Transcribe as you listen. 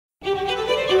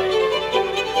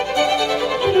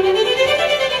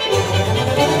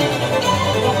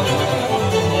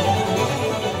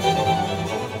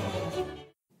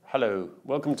Hello,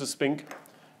 welcome to Spink,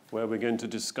 where we're going to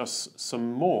discuss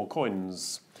some more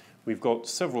coins. We've got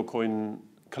several coin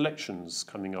collections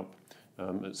coming up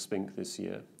at Spink this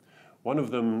year. One of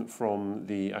them from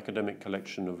the academic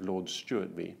collection of Lord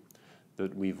Stuartby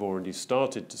that we've already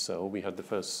started to sell. We had the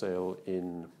first sale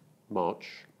in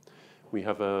March. We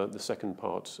have the second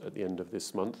part at the end of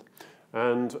this month.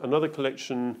 And another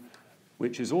collection,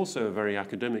 which is also a very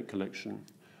academic collection,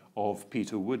 of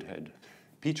Peter Woodhead.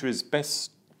 Peter is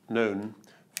best known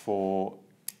for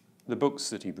the books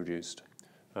that he produced.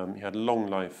 He had a long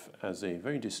life as a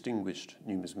very distinguished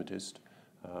numismatist,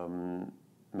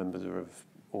 member of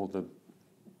all the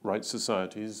right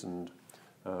societies, and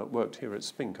worked here at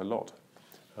Spink a lot.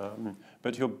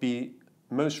 But he'll be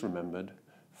most remembered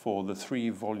for the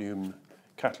 3-volume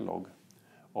catalogue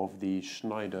of the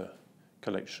Schneider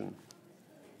collection.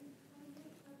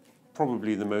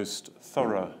 Probably the most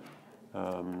thorough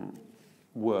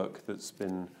work that's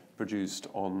been produced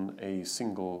on a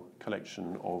single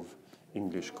collection of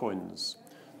English coins.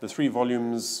 The 3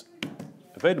 volumes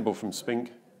available from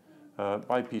Spink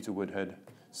by Peter Woodhead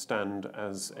stand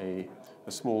as a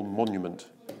small monument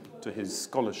to his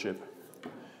scholarship.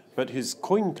 But his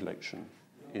coin collection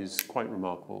is quite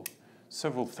remarkable.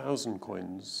 Several thousand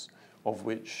coins, of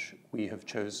which we have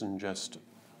chosen just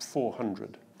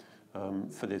 400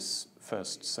 for this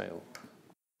first sale.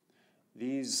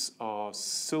 These are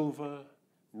silver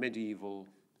medieval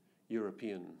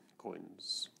European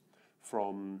coins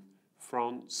from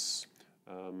France,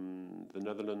 the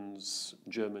Netherlands,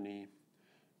 Germany,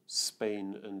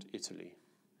 Spain, and Italy.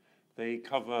 They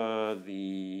cover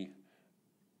the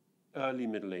early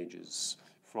Middle Ages,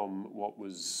 from what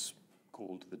was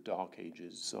called the Dark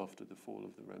Ages after the fall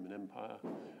of the Roman Empire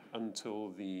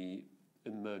until the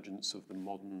emergence of the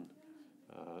modern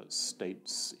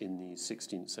states in the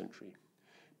 16th century.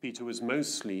 Peter was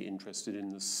mostly interested in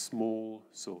the small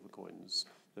silver coins,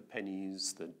 the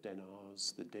pennies, the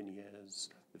denars, the deniers,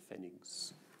 the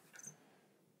pfennigs.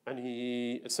 And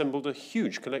he assembled a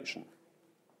huge collection.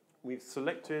 We've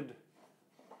selected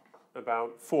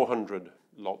about 400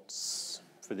 lots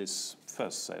for this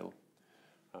first sale,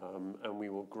 and we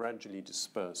will gradually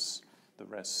disperse the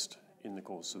rest in the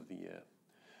course of the year.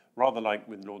 Rather like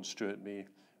with Lord Stuartby,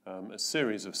 a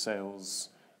series of sales,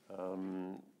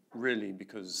 really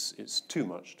because it's too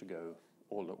much to go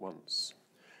all at once.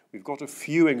 We've got a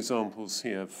few examples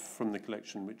here from the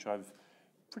collection which I've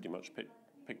pretty much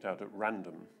picked out at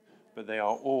random, but they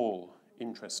are all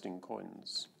interesting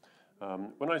coins.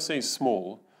 When I say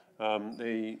small,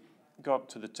 they go up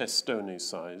to the testone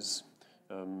size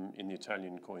in the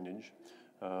Italian coinage,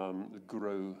 the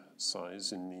gros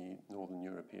size in the Northern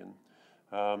European,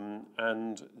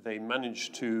 and they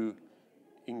manage to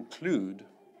include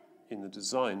in the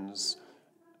designs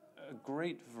a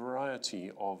great variety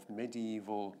of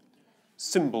medieval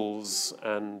symbols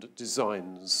and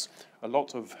designs. A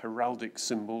lot of heraldic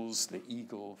symbols. The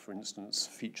eagle, for instance,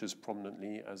 features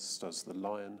prominently, as does the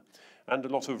lion, and a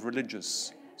lot of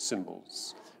religious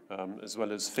symbols, as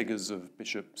well as figures of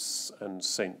bishops and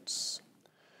saints.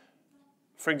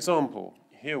 For example,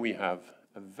 here we have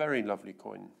a very lovely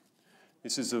coin.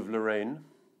 This is of Lorraine,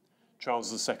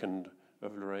 Charles II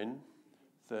of Lorraine,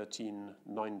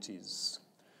 1390s.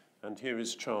 And here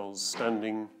is Charles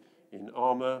standing in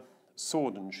armor,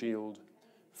 sword and shield,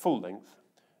 full length,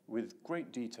 with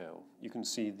great detail. You can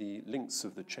see the links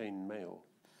of the chain mail,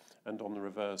 and on the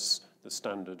reverse, the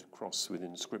standard cross with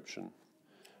inscription.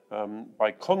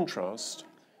 By contrast,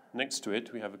 next to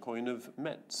it, we have a coin of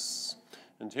Metz.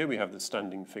 And here we have the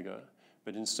standing figure,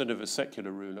 but instead of a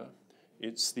secular ruler,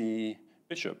 it's the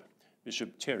bishop,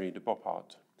 Bishop Thierry de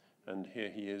Boppard. And here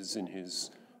he is in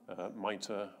his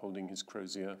mitre, holding his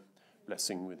crozier,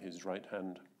 blessing with his right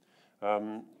hand.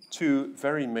 2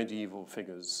 very medieval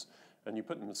figures, and you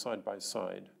put them side by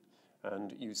side,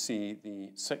 and you see the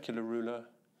secular ruler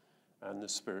and the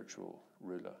spiritual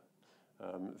ruler,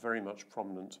 very much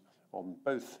prominent on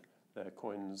both their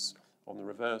coins. On the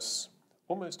reverse,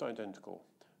 almost identical,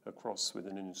 a cross with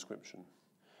an inscription.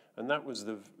 And that was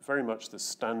very much the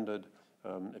standard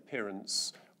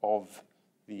appearance of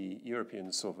the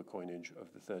European silver coinage of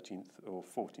the 13th or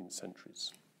 14th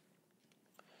centuries.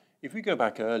 If we go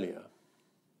back earlier,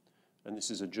 and this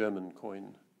is a German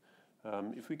coin,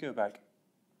 if we go back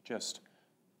just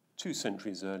 2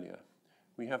 centuries earlier,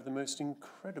 we have the most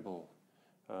incredible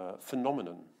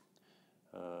phenomenon,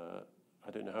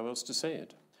 I don't know how else to say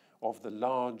it, of the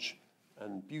large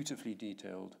and beautifully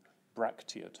detailed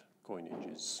bracteate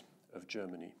coinages of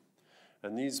Germany.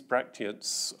 And these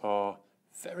bracteates are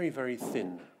very, very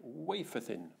thin, wafer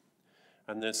thin.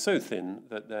 And they're so thin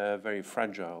that they're very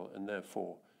fragile and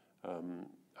therefore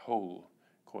whole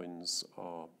coins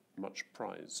are much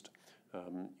prized.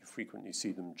 You frequently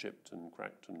see them chipped and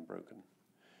cracked and broken.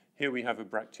 Here we have a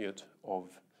bracteate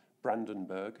of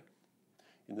Brandenburg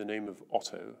in the name of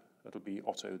Otto. That'll be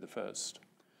Otto I,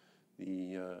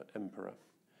 the emperor,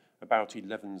 about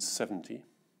 1170.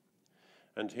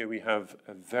 And here we have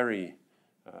a very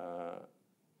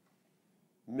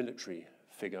military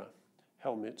figure,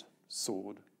 helmet,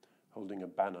 sword, holding a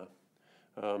banner.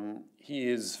 He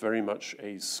is very much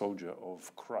a soldier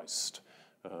of Christ.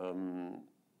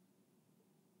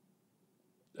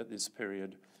 At this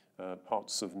period,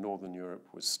 parts of Northern Europe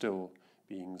were still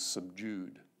being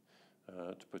subdued,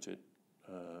 to put it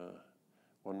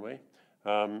one way.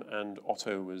 And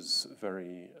Otto was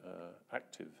very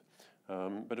active.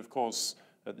 But of course,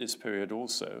 at this period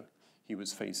also, he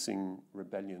was facing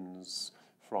rebellions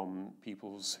from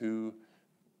peoples who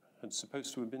had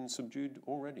supposed to have been subdued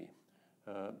already,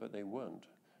 but they weren't.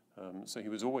 So he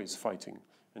was always fighting.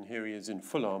 And here he is in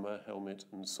full armor, helmet,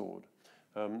 and sword.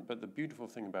 But the beautiful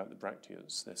thing about the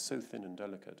bracteates, they're so thin and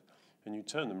delicate, and you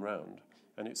turn them round,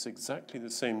 and it's exactly the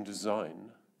same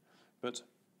design, but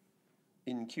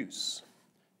in incuse.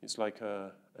 It's like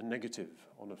a negative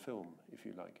on a film, if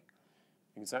you like.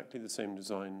 Exactly the same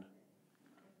design,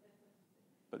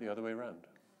 but the other way around.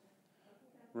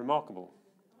 Remarkable.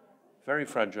 Very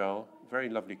fragile, very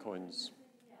lovely coins.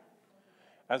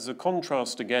 As a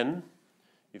contrast again,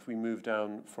 if we move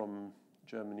down from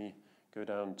Germany, go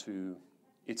down to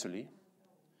Italy,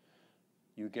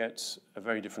 you get a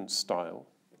very different style.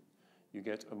 You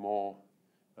get a more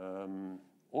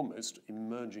almost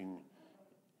emerging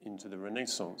into the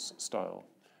Renaissance style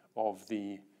of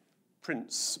the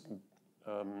prince,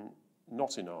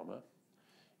 not in armor,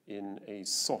 in a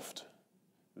soft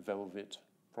velvet,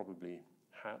 probably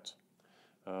hat,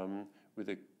 with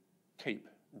a cape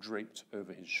draped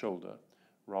over his shoulder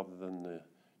rather than the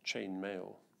chain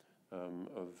mail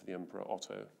of the Emperor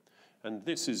Otto. And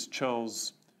this is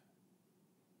Charles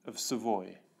of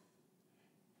Savoy.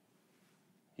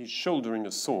 He's shouldering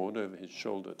a sword over his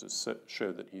shoulder to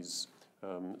show that he's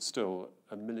still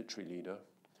a military leader,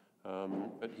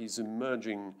 but he's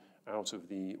emerging out of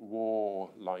the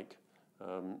war-like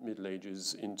Middle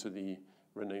Ages into the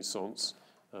Renaissance.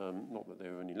 Not that they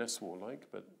were any less warlike,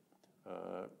 but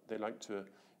they like to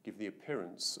give the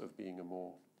appearance of being a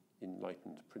more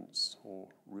enlightened prince or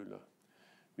ruler.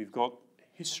 We've got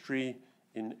history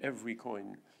in every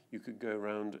coin. You could go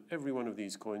around every one of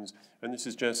these coins, and this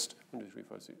is just 1, 2, 3,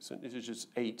 4, 6, this is just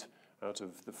 8 out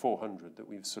of the 400 that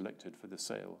we've selected for the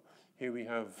sale. Here we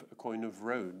have a coin of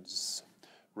Rhodes.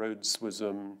 Rhodes was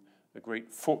a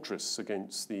great fortress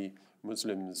against the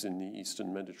Muslims in the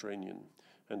Eastern Mediterranean.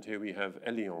 And here we have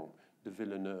Elion de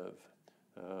Villeneuve,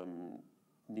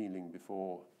 kneeling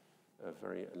before a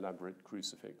very elaborate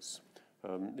crucifix.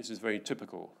 This is very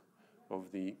typical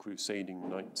of the crusading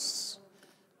knights.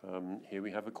 Here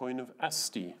we have a coin of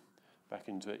Asti, back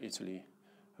into Italy,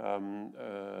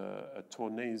 a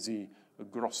Tornesi, a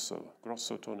Grosso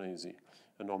Tornesi.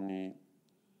 And on the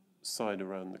side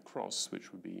around the cross,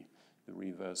 which would be the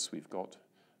reverse, we've got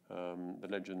the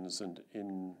legends, and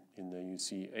in there you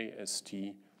see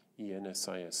A-S-T-E-N-S-I-S,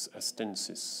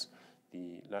 Astensis,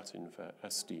 the Latin for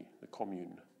Asti, the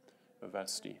commune of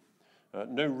Asti.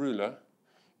 No ruler,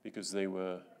 because they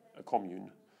were a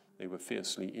commune. They were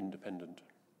fiercely independent.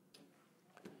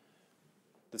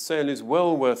 The sale is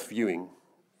well worth viewing.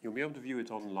 You'll be able to view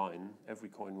it online. Every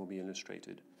coin will be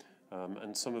illustrated.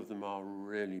 And some of them are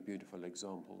really beautiful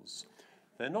examples.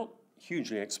 They're not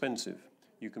hugely expensive.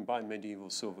 You can buy medieval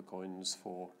silver coins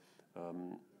for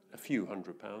a few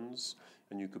 £100,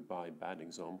 and you could buy bad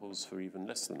examples for even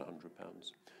less than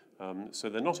 £100. So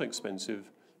they're not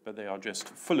expensive, but they are just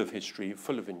full of history,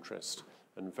 full of interest,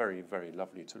 and very, very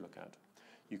lovely to look at.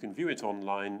 You can view it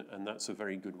online, and that's a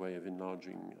very good way of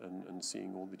enlarging and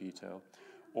seeing all the detail.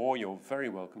 Or you're very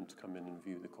welcome to come in and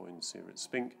view the coins here at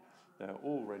Spink. They're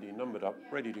already numbered up,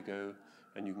 ready to go,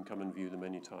 and you can come and view them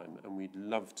anytime, and we'd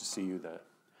love to see you there.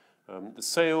 The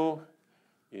sale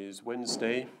is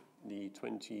Wednesday, the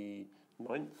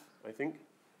 29th, I think.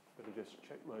 Better just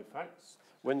check my facts.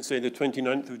 Wednesday, the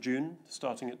 29th of June,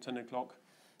 starting at 10 o'clock.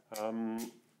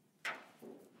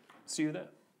 See you there.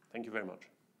 Thank you very much.